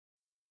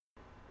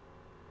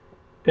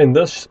In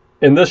this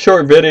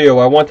short video,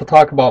 I want to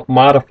talk about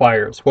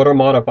modifiers. What are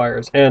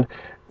modifiers? And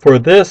for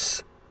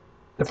this,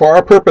 for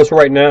our purpose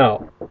right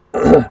now,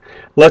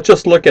 let's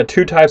just look at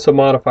two types of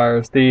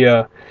modifiers: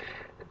 the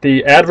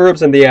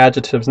adverbs and the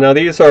adjectives. Now,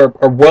 these are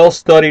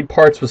well-studied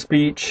parts of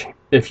speech.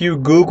 If you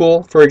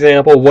Google, for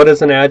example, what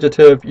is an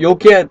adjective, you'll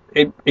get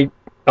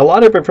a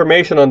lot of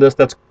information on this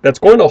that's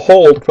going to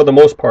hold for the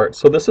most part.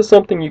 So this is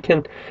something you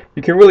can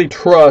really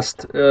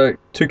trust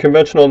to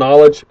conventional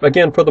knowledge,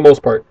 again, for the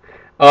most part.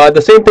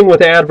 The same thing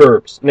with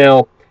adverbs.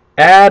 Now,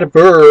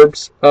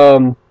 adverbs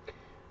are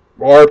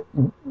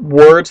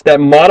words that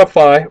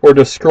modify or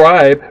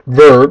describe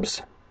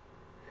verbs.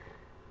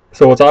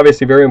 So it's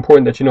obviously very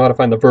important that you know how to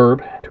find the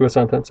verb to a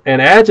sentence.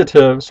 And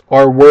adjectives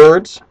are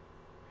words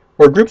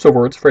or groups of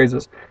words,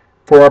 phrases.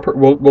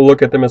 We'll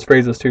look at them as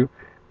phrases too,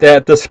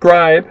 that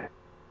describe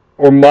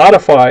or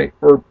modify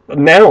or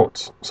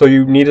nouns. So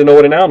you need to know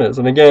what a noun is.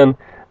 And again,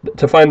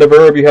 to find the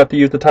verb, you have to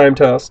use the time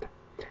test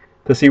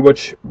to see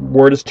which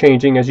word is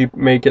changing as you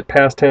make it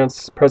past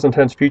tense, present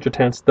tense, future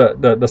tense,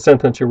 the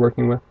sentence you're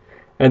working with.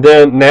 And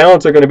then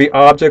nouns are going to be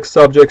objects,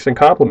 subjects, and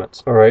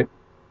complements, all right?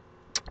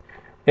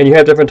 And you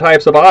have different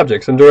types of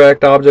objects: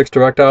 indirect objects,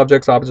 direct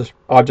objects,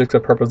 objects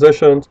of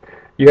prepositions.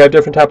 You have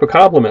different type of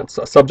complements: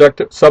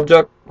 subject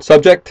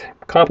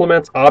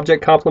complements,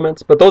 object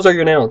complements. But those are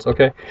your nouns,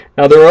 okay?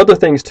 Now there are other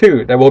things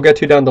too that we'll get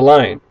to down the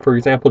line. For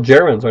example,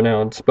 gerunds are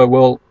nouns, but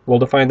we'll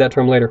define that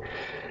term later.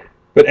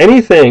 But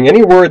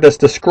any word that's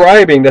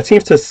describing, that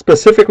seems to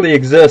specifically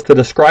exist to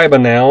describe a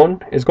noun,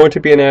 is going to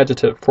be an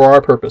adjective for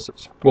our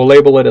purposes. We'll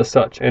label it as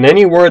such. And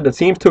any word that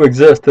seems to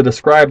exist to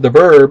describe the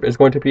verb is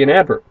going to be an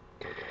adverb.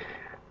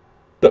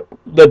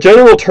 The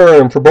general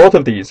term for both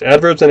of these,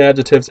 adverbs and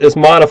adjectives, is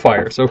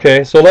modifiers.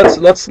 Okay, so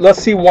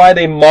let's see why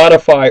they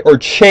modify or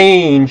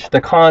change the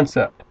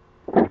concept.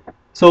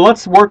 So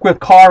let's work with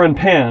car and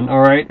pen.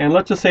 All right, and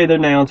let's just say they're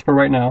nouns for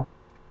right now.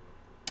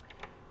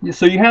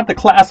 So you have the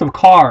class of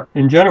car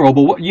in general,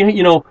 but what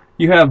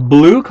you have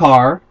blue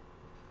car,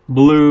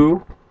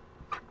 blue,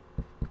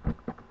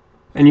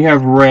 and you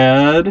have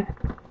red,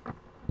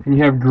 and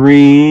you have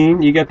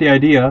green. You get the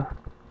idea.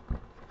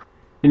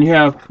 Then you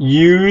have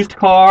used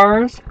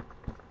cars,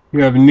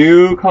 you have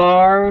new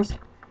cars,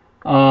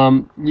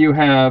 you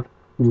have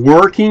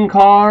working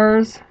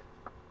cars.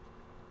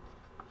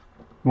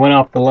 Went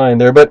off the line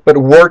there, but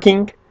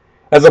working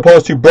as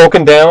opposed to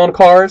broken down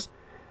cars.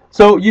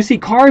 So you see,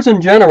 cars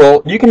in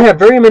general, you can have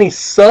very many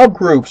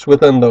subgroups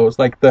within those,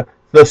 like the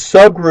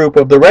subgroup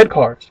of the red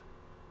cars.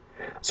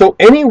 So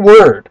any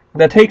word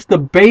that takes the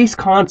base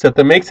concept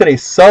that makes it a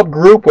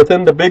subgroup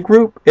within the big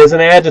group is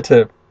an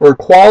adjective, or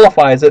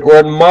qualifies it, or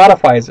it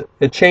modifies it.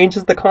 It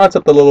changes the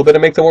concept a little bit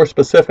and makes it more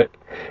specific.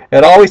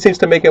 It always seems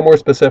to make it more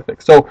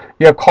specific. So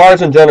you have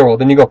cars in general,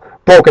 then you go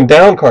broken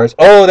down cars.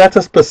 Oh, that's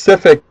a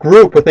specific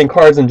group within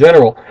cars in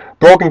general.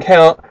 Broken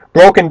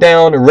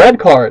down red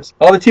cars.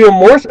 Oh,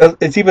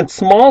 it's even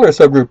smaller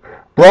subgroup.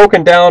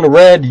 Broken down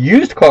red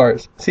used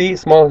cars. See,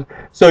 smaller.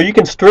 So you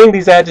can string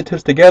these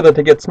adjectives together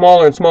to get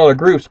smaller and smaller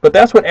groups. But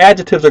that's what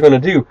adjectives are going to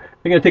do.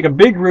 They're going to take a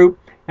big group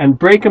and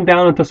break them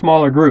down into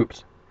smaller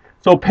groups.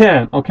 So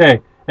pen,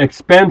 okay,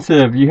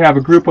 expensive. You have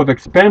a group of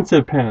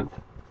expensive pens.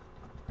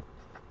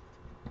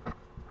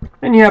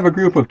 Then you have a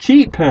group of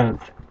cheap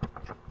pens.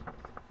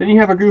 Then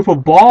you have a group of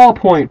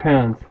ballpoint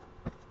pens.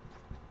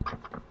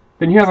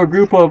 Then you have a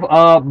group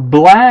of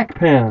black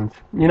pens,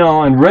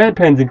 and red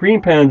pens and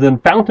green pens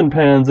and fountain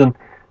pens,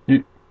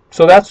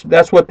 so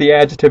that's what the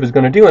adjective is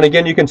going to do. And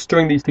again, you can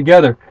string these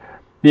together.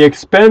 The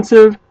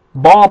expensive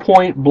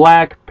ballpoint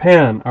black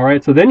pen. All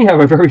right. So then you have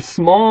a very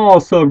small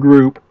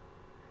subgroup,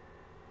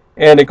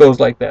 and it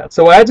goes like that.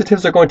 So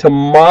adjectives are going to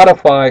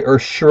modify or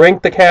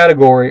shrink the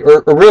category,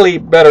 or really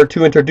better,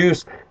 to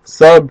introduce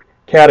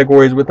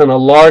subcategories within a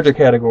larger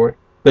category.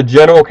 The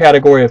general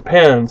category of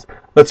pens.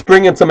 Let's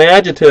bring in some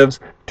adjectives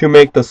to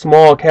make the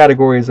small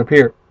categories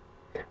appear.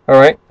 All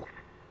right.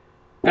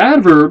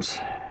 Adverbs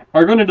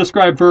are going to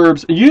describe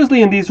verbs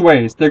usually in these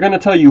ways. They're going to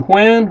tell you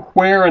when,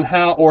 where, and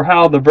how, or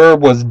how the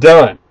verb was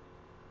done.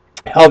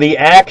 How the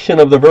action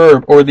of the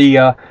verb, or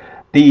the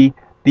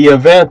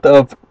event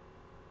of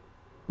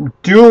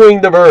doing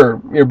the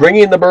verb, you're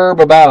bringing the verb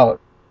about,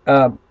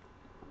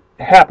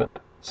 happened.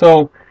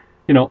 So,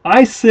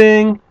 I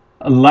sing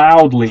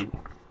loudly.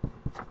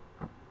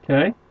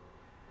 Okay.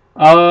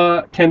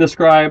 Can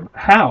describe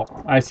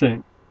how I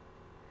sing.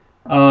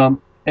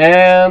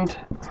 And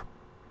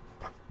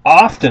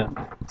often.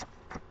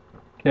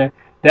 Okay,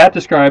 that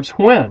describes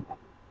when.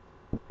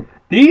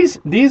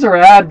 These are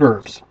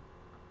adverbs.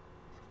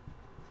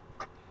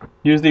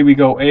 Usually we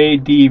go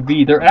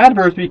ADV. They're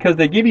adverbs because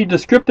they give you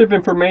descriptive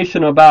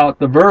information about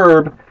the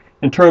verb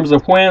in terms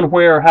of when,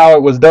 where, how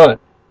it was done.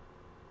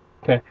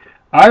 Okay,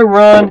 I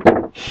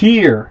run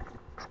here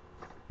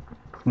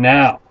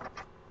now.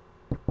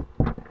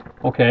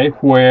 Okay,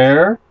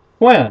 where,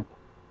 when.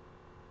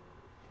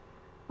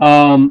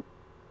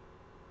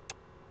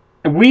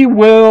 We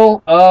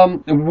will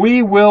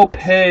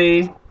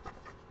pay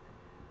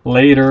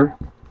later.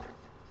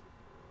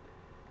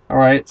 All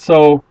right,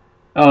 so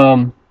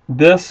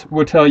This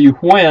would tell you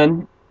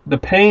when the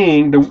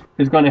paying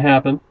is going to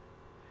happen.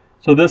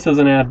 So this is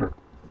an adverb.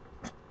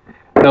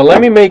 Now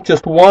let me make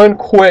just one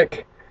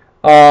quick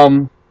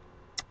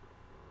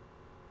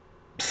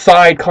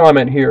side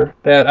comment here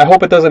that I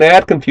hope it doesn't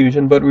add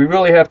confusion, but we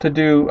really have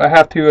to I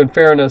have to, in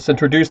fairness,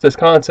 introduce this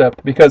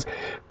concept, because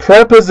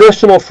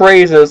prepositional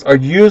phrases are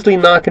usually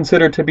not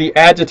considered to be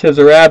adjectives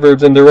or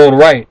adverbs in their own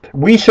right.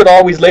 We should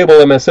always label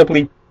them as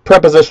simply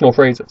prepositional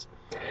phrases.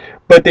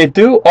 But they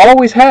do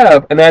always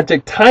have an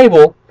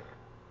adjectival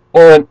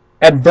or an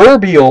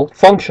adverbial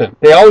function.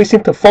 They always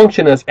seem to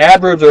function as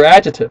adverbs or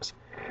adjectives.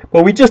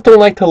 But we just don't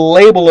like to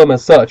label them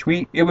as such.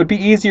 It would be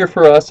easier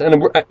for us,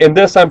 and in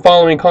this I'm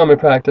following common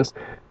practice,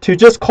 to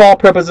just call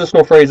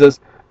prepositional phrases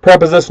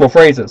prepositional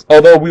phrases,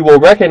 although we will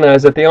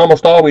recognize that they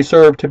almost always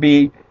serve to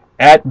be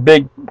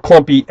big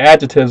clumpy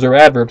adjectives or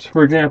adverbs.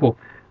 For example,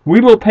 we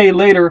will pay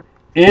later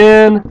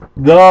in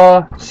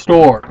the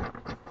store.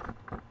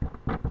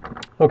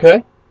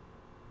 Okay?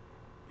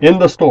 In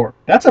the store.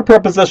 That's a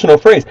prepositional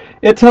phrase.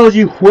 It tells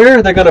you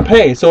where they're going to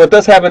pay, so it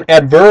does have an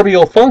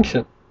adverbial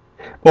function.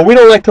 But we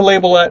don't like to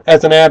label it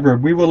as an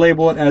adverb. We will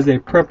label it as a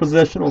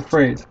prepositional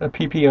phrase, a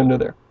PP under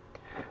there.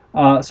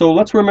 So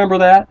let's remember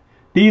that.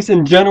 These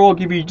in general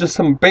give you just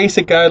some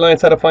basic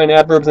guidelines how to find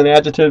adverbs and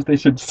adjectives. They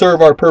should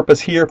serve our purpose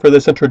here for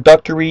this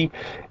introductory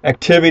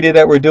activity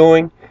that we're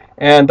doing.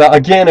 And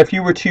again, if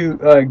you were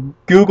to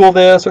Google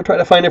this or try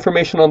to find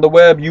information on the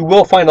web, you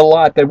will find a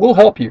lot that will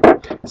help you.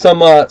 Some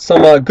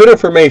good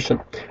information.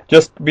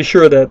 Just be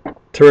sure to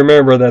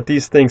remember that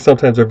these things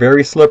sometimes are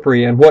very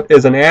slippery, and what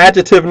is an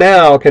adjective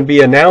now can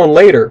be a noun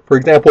later. For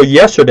example,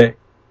 yesterday.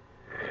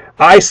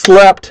 I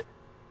slept,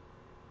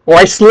 or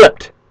I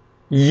slipped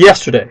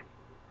yesterday.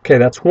 Okay,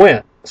 that's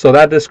when. So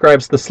that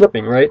describes the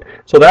slipping, right?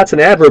 So that's an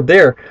adverb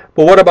there.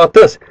 But what about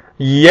this?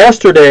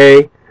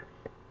 Yesterday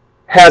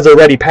has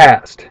already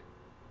passed.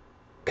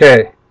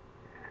 Okay.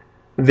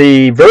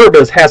 The verb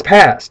is has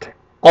passed.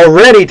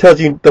 Already tells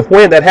you the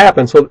when that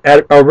happened. So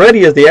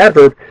already is the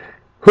adverb.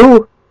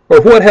 Who or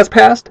what has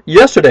passed?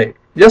 Yesterday.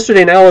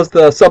 Yesterday now is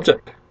the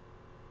subject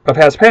of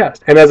has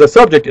passed. And as a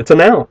subject, it's a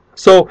noun.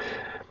 So,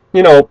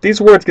 you know,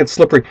 these words get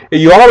slippery.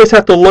 You always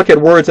have to look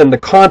at words in the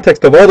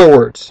context of other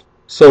words.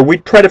 So we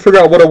try to figure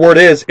out what a word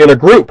is in a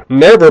group,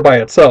 never by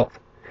itself.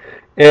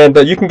 And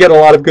you can get a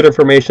lot of good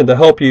information to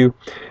help you,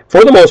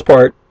 for the most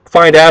part,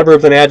 find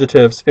adverbs and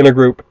adjectives in a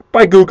group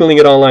by Googling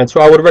it online. So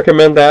I would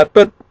recommend that,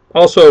 but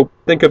also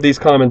think of these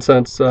common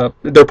sense,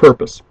 their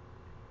purpose.